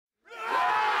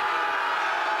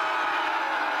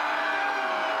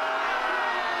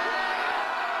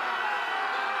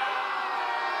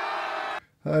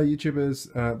Hi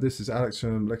YouTubers, this is Alex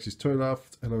from Lexi's Toy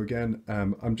Loft. Hello again.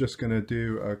 I'm just going to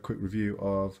do a quick review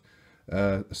of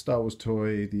a Star Wars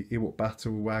toy, the Ewok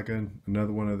Battle Wagon,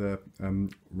 another one of the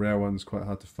rare ones, quite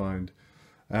hard to find.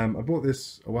 I bought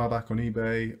this a while back on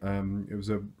eBay. It was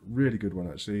a really good one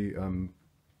actually.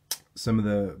 Some of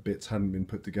the bits hadn't been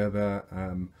put together.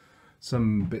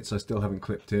 Some bits I still haven't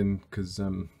clipped in because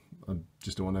I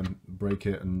just don't want to break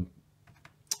it, and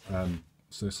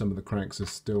so some of the cranks are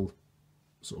still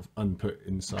sort of unput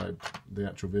inside the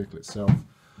actual vehicle itself.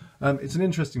 It's an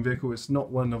interesting vehicle. It's not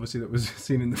one obviously that was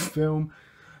seen in the film.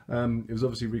 It was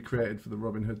obviously recreated for the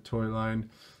Robin Hood toy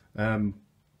line.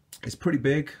 It's pretty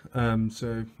big,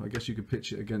 so I guess you could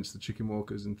pitch it against the chicken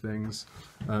walkers and things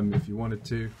if you wanted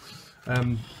to.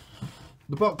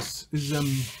 The box is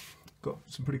got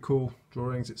some pretty cool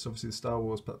drawings. It's obviously the Star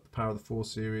Wars Power of the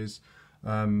Force series.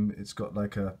 It's got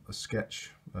like a sketch.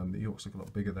 The Ewoks look a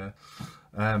lot bigger there.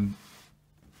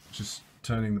 Just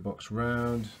turning the box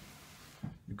round,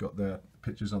 you've got the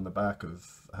pictures on the back of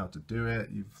how to do it.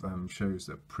 You've shows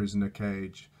the prisoner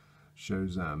cage,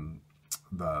 shows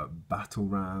the battle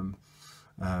ram,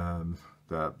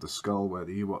 the skull where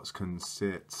the Ewoks can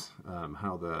sit,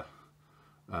 how the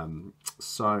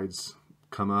sides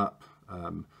come up,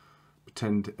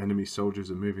 pretend enemy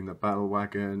soldiers are moving the battle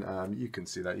wagon. You can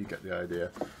see that, you get the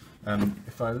idea.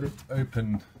 If I lift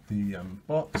open the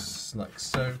box like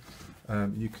so,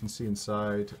 you can see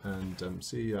inside and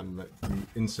see that the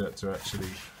inserts are actually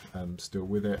still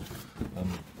with it.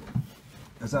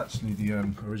 There's actually the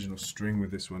original string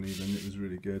with this one even. It was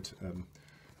really good.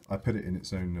 I put it in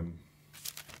its own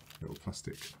little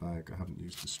plastic bag. I haven't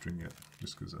used the string yet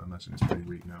just because I imagine it's pretty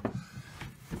weak now.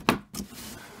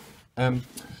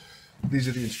 These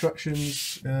are the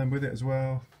instructions with it as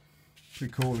well.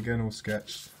 Pretty cool, again all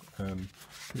sketched.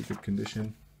 Pretty good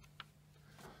condition.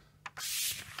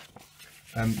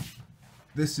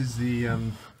 This is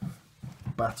the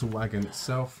battle wagon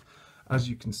itself. As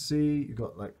you can see, you've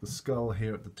got like the skull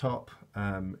here at the top.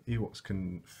 Ewoks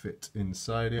can fit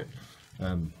inside it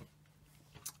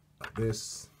like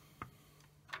this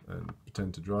and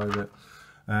pretend to drive it.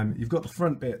 You've got the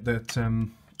front bit that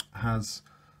has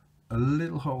a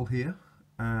little hole here,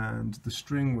 and the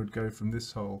string would go from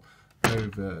this hole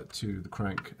over to the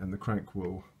crank, and the crank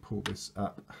will pull this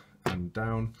up and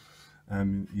down.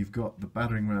 You've got the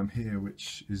battering ram here,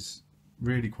 which is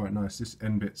really quite nice. This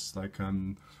end bit's like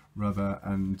rubber,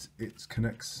 and it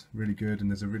connects really good, and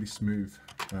there's a really smooth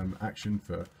action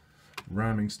for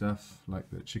ramming stuff like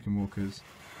the chicken walkers.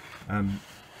 On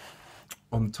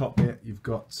the top bit you've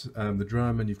got the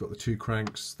drum, and you've got the two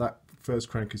cranks. That first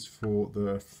crank is for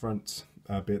the front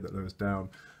bit that lowers down.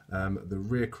 The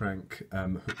rear crank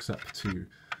hooks up to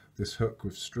this hook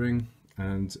with string,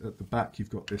 and at the back you've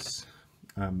got this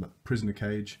prisoner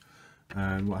cage,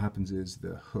 and what happens is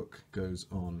the hook goes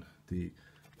on the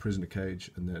prisoner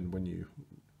cage, and then when you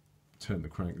turn the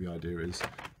crank, the idea is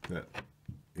that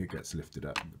it gets lifted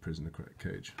up the prisoner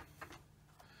cage.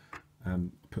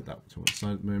 Put that to one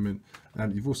side at the moment.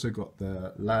 And you've also got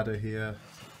the ladder here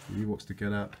for the Ewoks to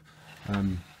get up.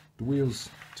 The wheels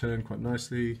turn quite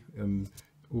nicely.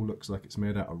 All looks like it's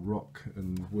made out of rock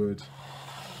and wood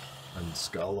and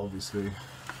skull, obviously.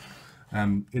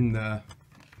 In the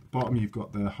bottom you've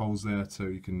got the holes there, so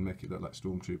you can make it look like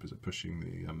stormtroopers are pushing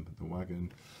the wagon.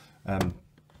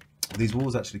 These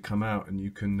walls actually come out, and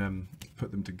you can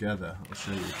put them together. I'll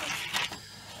show you.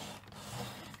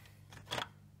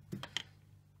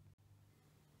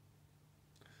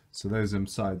 So those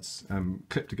sides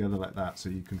clip together like that, so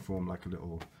you can form like a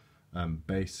little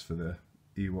base for the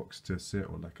Ewoks to sit,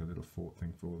 or like a little fort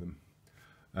thing for them.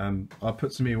 I'll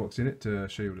put some Ewoks in it to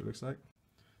show you what it looks like.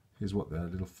 Here's what the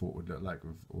little fort would look like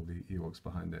with all the Ewoks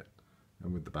behind it,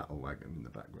 and with the battle wagon in the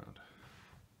background.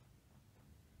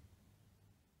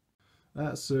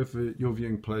 So for your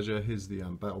viewing pleasure, here's the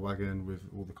battle wagon with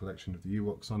all the collection of the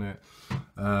Ewoks on it.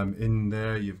 In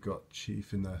there you've got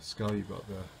Chief in the skull, you've got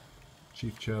the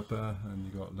Chief Chirper, and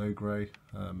you've got Low Grey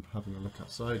having a look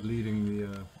outside, leading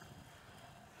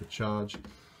the charge.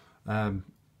 You've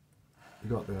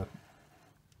got the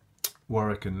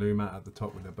Warwick and Lumat at the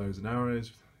top with their bows and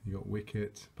arrows. You got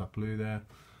Wicket, Papalu there.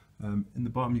 In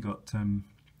the bottom you got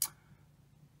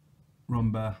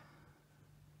Romba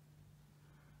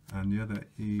and the other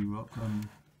Ewok,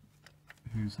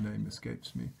 whose name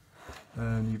escapes me.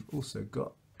 And you've also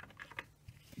got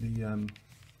the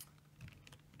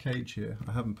cage here.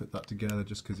 I haven't put that together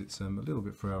just because it's a little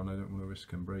bit frail and I don't want to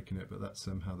risk breaking it, but that's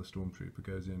how the stormtrooper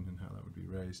goes in and how that would be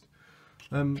raised.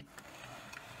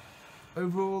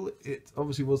 Overall, it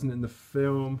obviously wasn't in the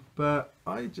film, but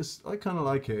I kind of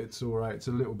like it. It's alright. It's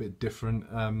a little bit different.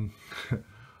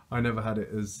 I never had it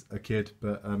as a kid,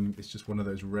 but it's just one of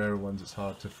those rarer ones. It's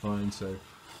hard to find, so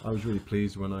I was really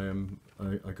pleased when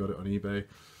I got it on eBay.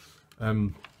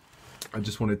 I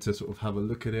just wanted to sort of have a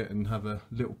look at it and have a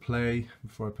little play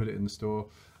before I put it in the store.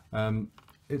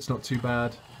 It's not too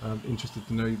bad. I'm interested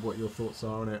to know what your thoughts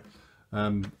are on it.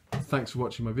 Thanks for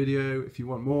watching my video. If you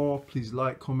want more, please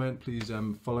like, comment, please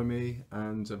follow me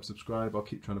and subscribe. I'll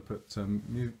keep trying to put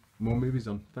more movies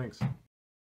on. Thanks.